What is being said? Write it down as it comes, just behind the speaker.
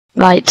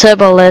Right,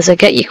 Turbo Laser,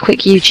 get your quick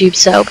YouTube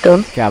setup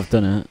done. Okay, I've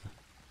done it.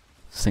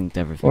 Synced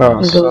everything.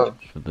 Oh,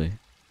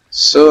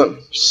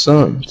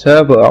 son,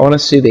 Turbo, I want to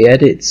see the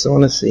edits. I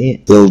want to see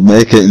it. They'll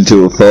make it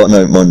into a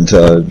Fortnite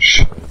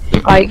montage.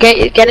 Right,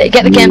 get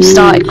the game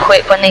started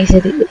quick when these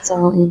idiots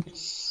are in.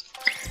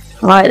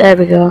 Right, there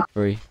we go.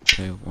 3,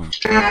 2, 1.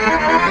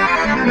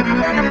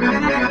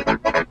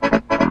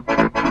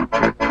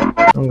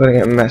 I'm gonna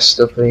get messed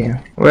up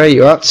here. Where are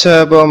you at,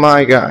 Turbo,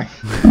 my guy?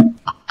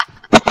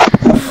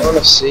 I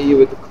wanna see you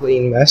with the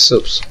clean mess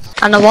ups.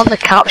 And I want the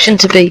caption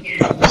to be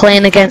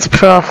playing against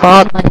pro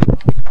Fortnite.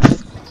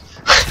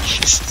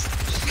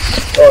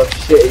 Oh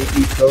shit,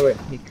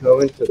 he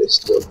coming for this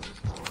stuff.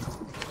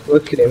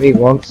 Look at him, he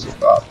wants it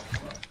bad.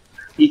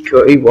 He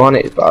want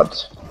it bad.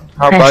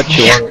 How bad do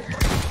you want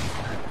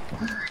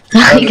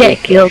it? You get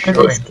killed in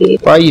this game.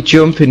 Why are you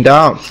jumping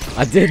down?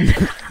 I didn't.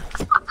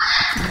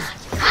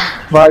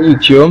 Why are you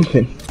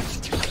jumping?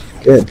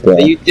 Good, Are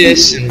you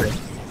dissing me?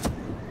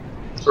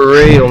 For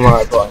real,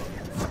 my boy.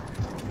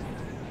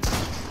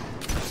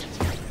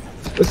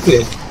 Look at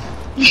him.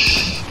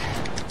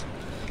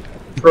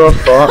 Pro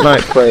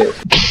Fortnite player.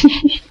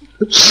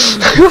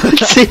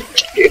 What's he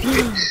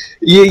doing?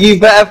 You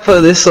better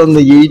put this on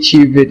the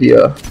YouTube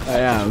video. I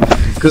am.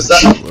 Because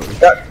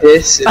that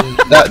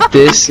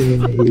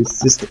dissing is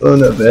just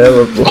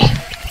unavailable.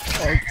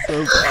 Oh,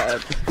 so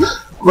bad.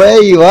 Where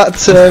are you at,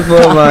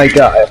 Turbo, my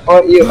guy? I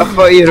thought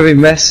you'd be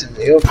messing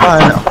me up by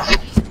now.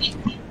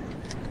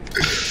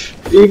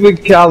 Even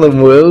Callum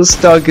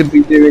Wilstog could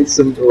be doing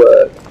some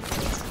work.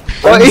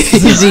 What is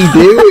he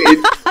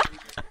doing?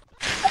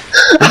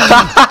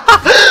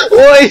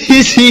 What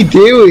is he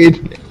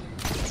doing?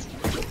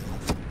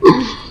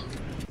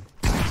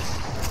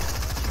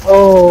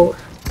 Oh.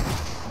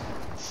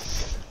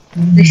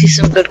 This is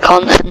some good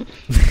content.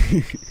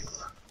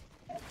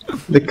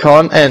 The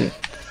content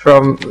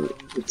from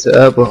the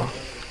Turbo.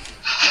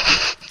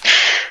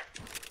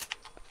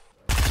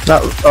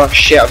 Oh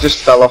shit, I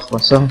just fell off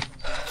myself.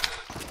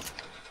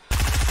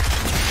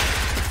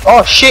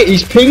 Oh shit,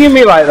 he's pinging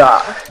me like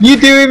that. You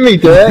doing me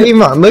dirty,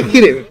 man. Look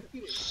at him.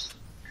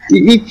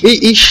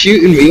 He's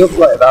shooting me up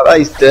like that. That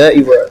is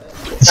dirty work.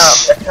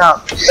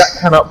 That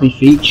cannot be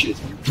featured.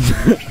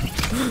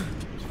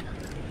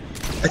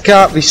 I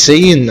can't be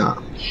seeing that.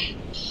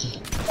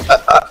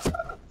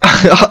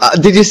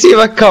 Did you see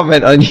my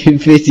comment on your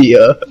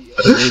video?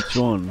 Which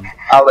one?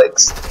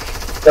 Alex.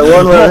 The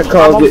one where I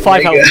called it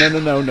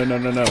nigga.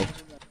 No.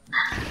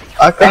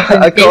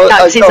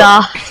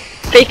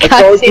 Big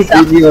taxis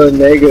are. Video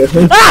nigga.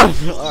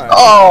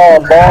 Oh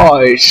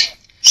boys.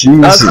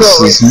 Jesus, That's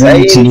what we're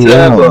saying,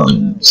 Turbo.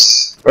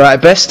 rounds. Right,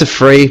 best of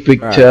 3,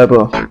 Big Right.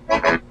 Turbo.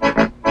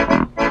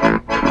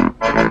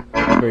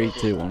 3,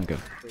 2, 1, go.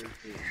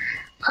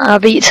 I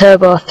beat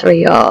Turbo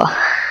 3-0.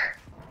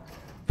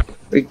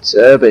 Big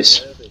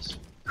Turbis.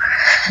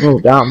 Oh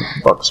damn,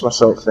 box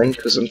myself in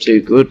because I'm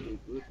too good.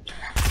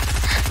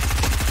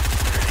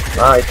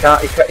 Nah, you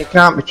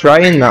can't be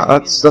trying that.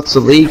 That's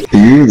illegal.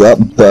 Are you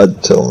that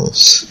bad,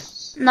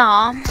 Thomas? No,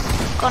 I'm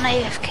gone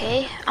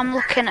AFK. I'm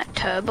looking at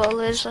Turbo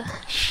Laser.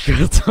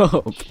 Shut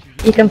up.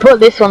 You can put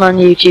this one on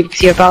YouTube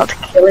because you're about to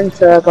kill him,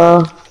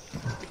 Turbo.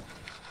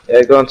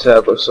 Yeah, go on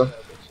Turbo, son.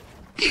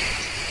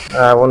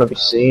 I want to be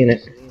seeing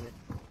it.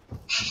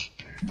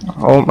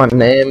 I want my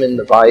name in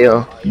the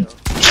bio.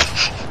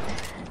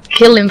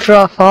 Kill him for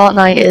our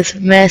Fortniters,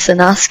 Mason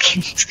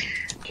Askins.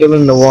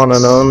 Killing the one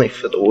and only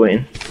for the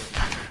win.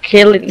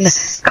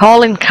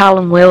 Call him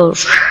Callum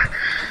Wills.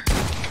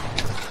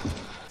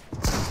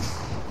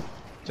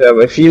 Turbo,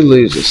 if you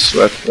lose, I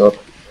swear to God.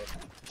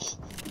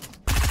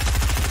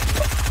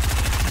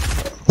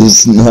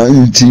 There's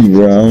 90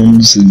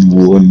 rounds in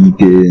one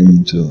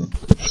game,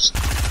 Thomas.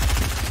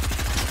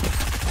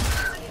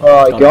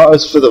 Oh, he got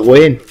us for the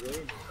win.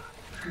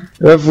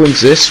 Whoever wins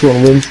this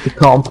one wins the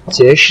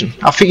competition.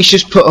 I think you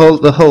should just put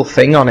the whole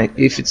thing on it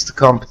if it's the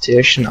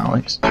competition,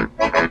 Alex.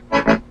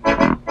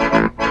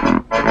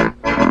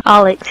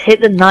 Alex,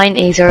 hit the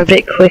 90s or a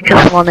bit quicker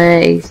than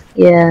 180s.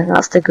 Yeah,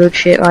 that's the good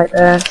shit right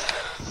there.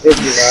 Hit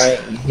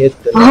the 90,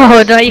 hit the 90.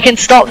 Oh no, you can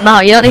stop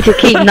now. You don't need to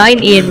keep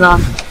 90 in,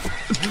 man.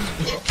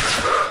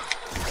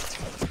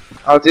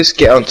 I'll just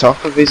get on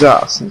top of his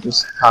ass and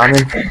just pan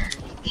him.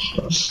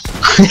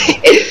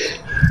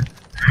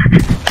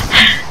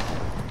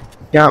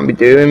 Can't be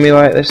doing me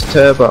like this,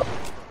 Turbo.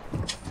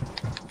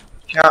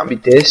 Can't be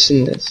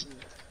dissing this.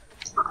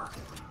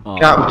 Oh.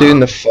 Can't be doing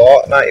the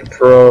Fortnite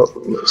pro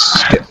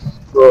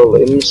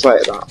limbs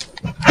like that.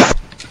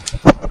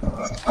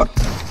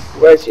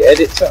 Where's your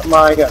edits at,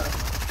 my guy?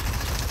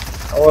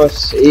 I want to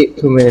see it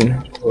come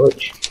in.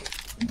 Watch.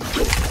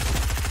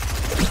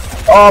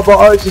 Oh,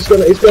 but he's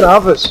gonna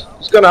have us.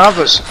 He's gonna have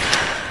us.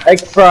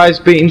 Egg fries,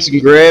 beans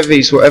and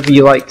gravies, whatever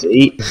you like to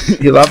eat.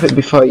 You'll have it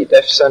before your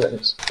death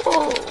sentence.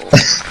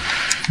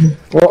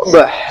 What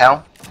the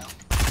hell?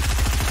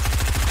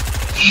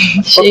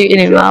 Shooting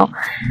him out.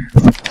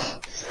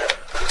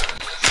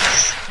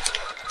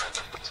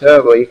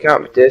 Turbo, you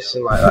can't be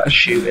dissing like that,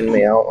 shooting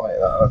me out like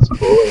that.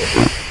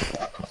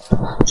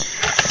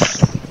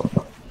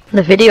 That's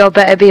The video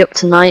better be up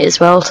tonight as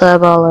well,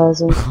 Turbo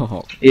Laser.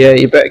 Oh. Yeah,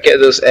 you better get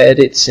those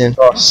edits in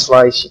or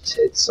slice your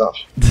tits off.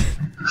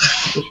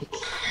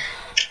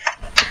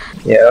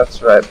 Yeah,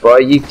 that's right, boy.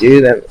 You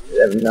do them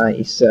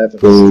 97.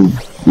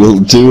 We'll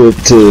do it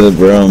to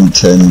around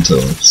 10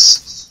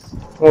 times.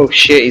 Oh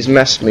shit, he's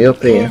messed me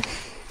up here.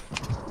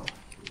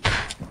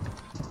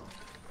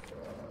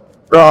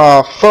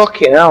 Oh,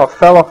 fucking hell, I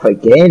fell off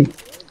again.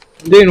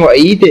 I'm doing what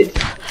he did.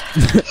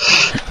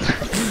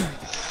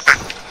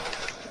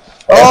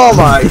 Oh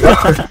my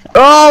god.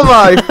 Oh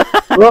my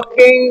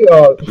fucking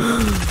god.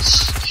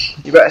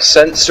 You better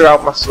censor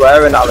out my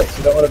swearing, Alex.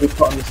 You don't want to be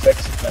put on the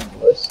sex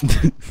offender list.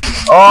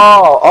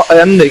 Oh,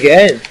 and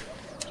again.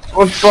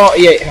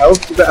 148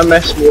 health, you better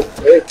mess me up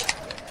quick.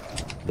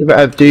 You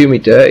better do me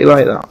dirty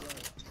like that.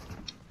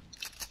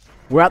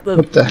 We're at the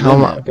What the hell,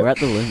 limit. man? We're at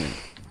the limit.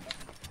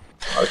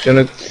 I was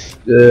gonna,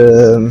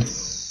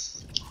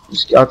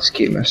 I'll just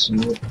keep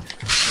messing you up.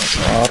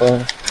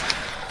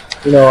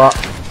 You know what?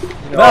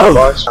 You know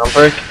what, boys? I'll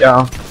break it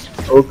down.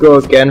 We'll go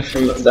again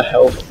from the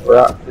health we're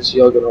at, because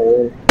you're gonna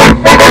win.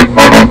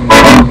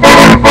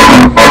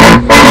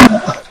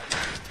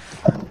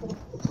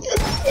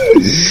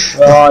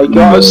 Oh, he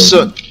got us,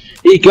 son.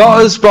 He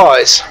got us,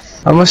 boys.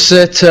 I must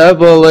say,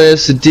 Turbo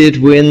Laser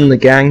did win the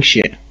gang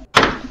shit.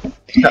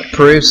 That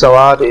proves how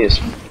hard it is.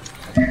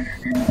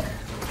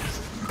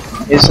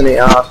 Isn't it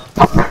hard?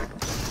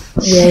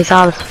 Yeah, he's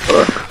hard as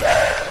fuck.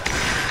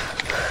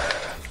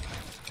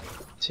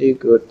 Too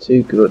good,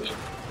 too good.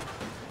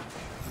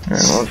 Hang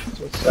on,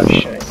 what's that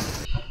shame?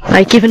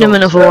 Right, giving him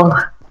another one.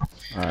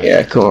 Alright.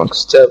 Yeah, come on,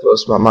 'cause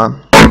Turbo's my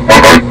man.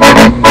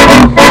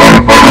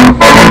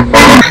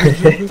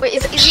 Wait,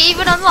 is he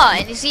even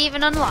online? Is he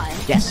even online?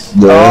 Yes.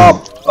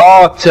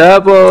 Oh,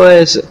 Turbo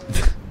Laser.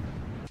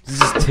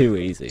 This is too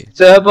easy.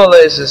 Turbo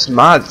Laser's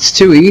mad. It's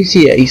too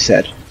easy, he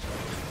said.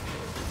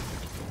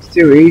 It's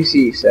too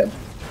easy, he said.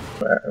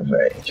 Right,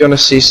 wait. Do you want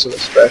to see something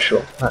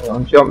special? Hang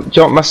on. Do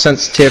you want my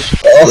sensitivity?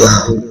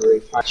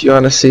 Do you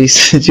want to see?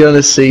 Do you want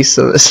to see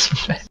something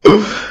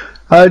special?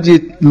 How do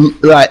you?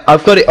 Right,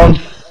 I've got it on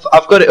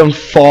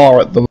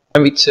 4 at the moment.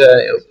 Let me turn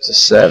it up to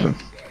 7.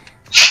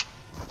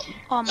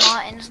 Oh,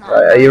 Martin's not.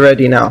 Right, are you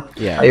ready now?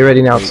 Yeah. Are you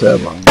ready now,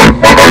 Turbo?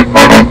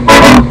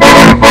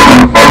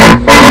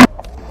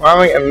 Why am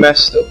I getting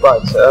messed up by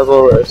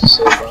Turbo Laser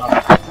so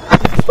bad?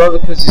 Probably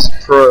because he's a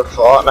pro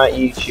Fortnite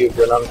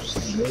YouTuber and I'm just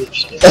a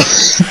mooch.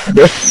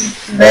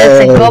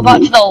 Then go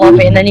back to the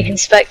lobby and then you can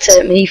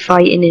spectate me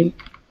fighting him.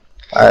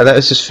 Alright, let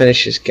us just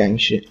finish this gang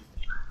shit.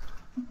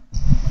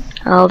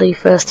 I'll do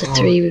first to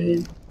 3 with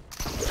him.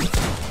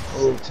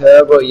 Oh,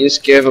 Turbo, you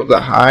just gave up the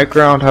high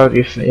ground. How do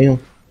you feel?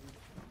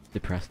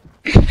 Depressed.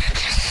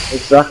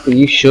 Exactly,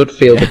 you should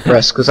feel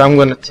depressed because I'm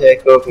going to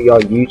take over your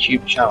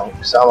YouTube channel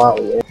because I'm out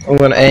of here. I'm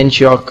going to end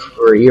your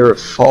career at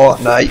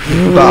Fortnite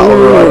Battle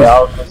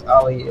Royale because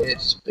Ali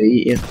is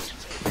beating.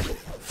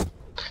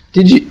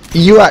 Did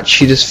you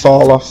actually just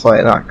fall off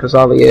like that because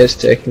Ali is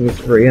taking your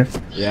career?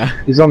 Yeah.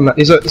 He's on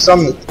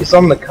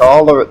the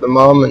caller at the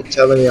moment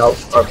telling me how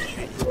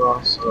shit you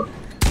are, so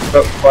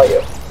don't fight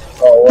it.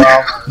 Oh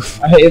wow.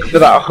 I hit it for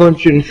that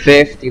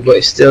 150 but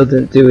it still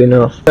didn't do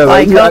enough.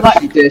 Right, You go back.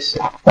 actually did.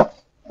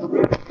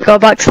 Go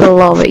back to the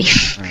lobby.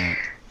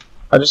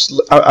 I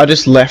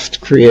just left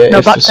creative.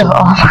 No,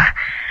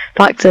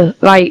 back to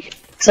right.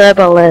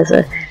 Turbo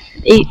Laser.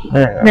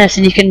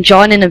 Nelson, you can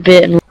join in a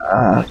bit and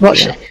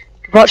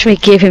watch me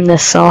give him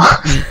this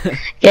sauce.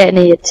 Get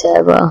near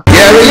Turbo.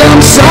 Gary,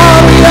 I'm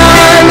sorry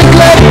I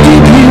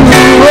neglected you.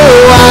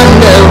 Oh, I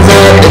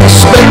never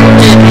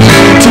expected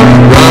you to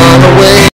run away.